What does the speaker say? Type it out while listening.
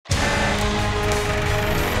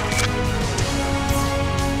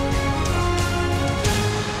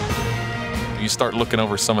start looking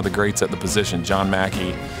over some of the greats at the position, John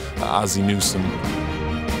Mackey, Ozzie Newsome,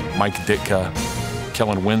 Mike Ditka,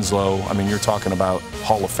 Kellen Winslow. I mean, you're talking about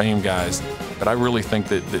Hall of Fame guys. But I really think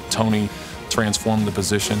that Tony transformed the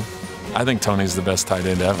position. I think Tony's the best tight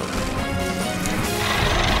end ever.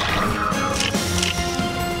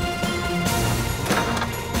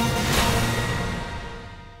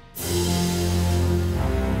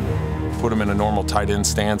 Put him in a normal tight end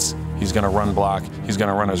stance. He's going to run block. He's going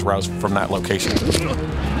to run his routes from that location.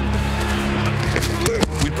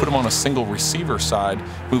 We'd put him on a single receiver side,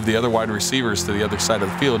 move the other wide receivers to the other side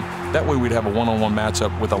of the field. That way we'd have a one-on-one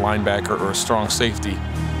matchup with a linebacker or a strong safety.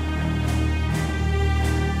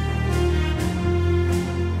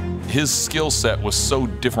 His skill set was so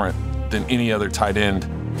different than any other tight end.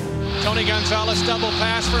 Tony Gonzalez double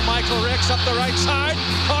pass for Michael Ricks up the right side.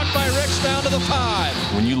 Caught by Ricks down to the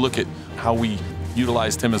 5. When you look at how we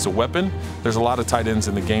utilized him as a weapon, there's a lot of tight ends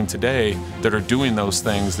in the game today that are doing those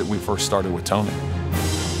things that we first started with Tony.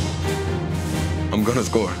 I'm gonna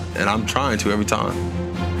score, and I'm trying to every time.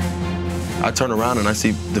 I turn around and I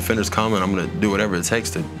see defenders coming, I'm gonna do whatever it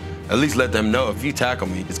takes to at least let them know if you tackle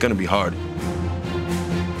me, it's gonna be hard.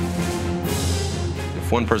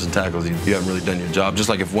 If one person tackles you, you haven't really done your job. Just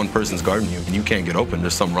like if one person's guarding you and you can't get open,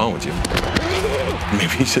 there's something wrong with you.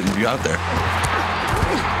 Maybe you shouldn't be out there.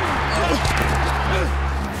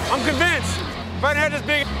 I'm convinced if I had this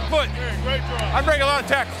big foot, I'd break a lot of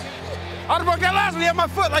tackles. I'd have broke that last one. He had my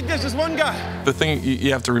foot like this, just one guy. The thing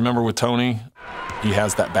you have to remember with Tony, he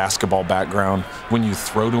has that basketball background. When you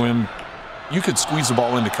throw to him, you could squeeze the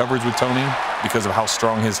ball into coverage with Tony because of how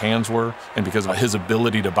strong his hands were and because of his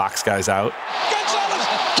ability to box guys out. Gonzalez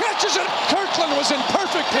catches it. Kirkland was in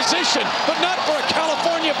perfect position, but not for a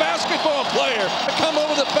California basketball player to come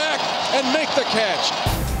over the back and make the catch.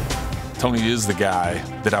 Tony is the guy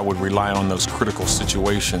that I would rely on those critical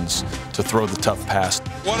situations to throw the tough pass.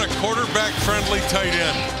 What a quarterback-friendly tight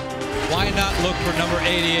end. Why not look for number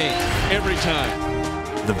 88 every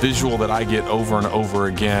time? The visual that I get over and over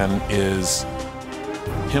again is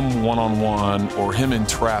him one-on-one or him in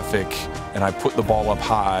traffic, and I put the ball up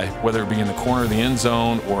high, whether it be in the corner of the end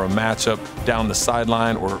zone or a matchup down the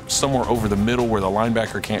sideline or somewhere over the middle where the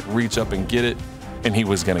linebacker can't reach up and get it, and he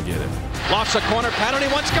was going to get it. Lofts a corner penalty.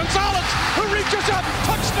 Wants Gonzalez, who reaches up.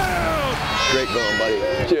 Touchdown! Great going,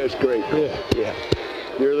 buddy. Just great. Yeah.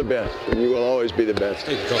 You're the best, and you will always be the best.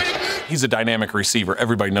 He's a dynamic receiver.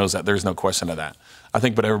 Everybody knows that. There's no question of that. I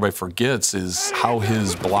think what everybody forgets is how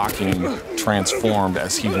his blocking transformed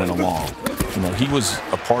as he went along. You know, he was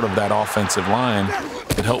a part of that offensive line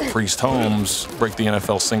that helped Priest Holmes break the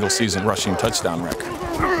NFL single-season rushing touchdown record.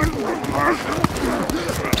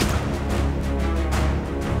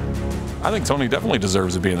 I think Tony definitely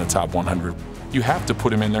deserves to be in the top 100. You have to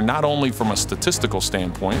put him in there, not only from a statistical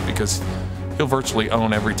standpoint, because he'll virtually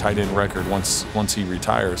own every tight end record once he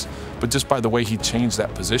retires, but just by the way he changed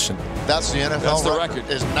that position. That's the NFL That's the record.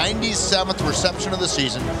 His 97th reception of the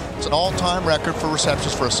season. It's an all-time record for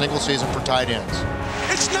receptions for a single season for tight ends.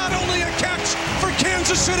 It's not only a catch for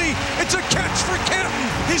Kansas City, it's a catch for Canton.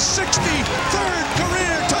 His 63rd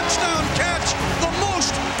career touchdown catch, the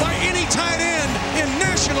most by any tight end in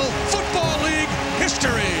National Football League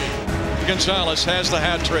history. Gonzalez has the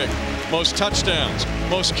hat trick. Most touchdowns,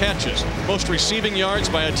 most catches, most receiving yards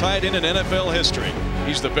by a tight end in NFL history.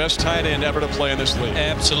 He's the best tight end ever to play in this league.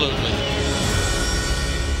 Absolutely.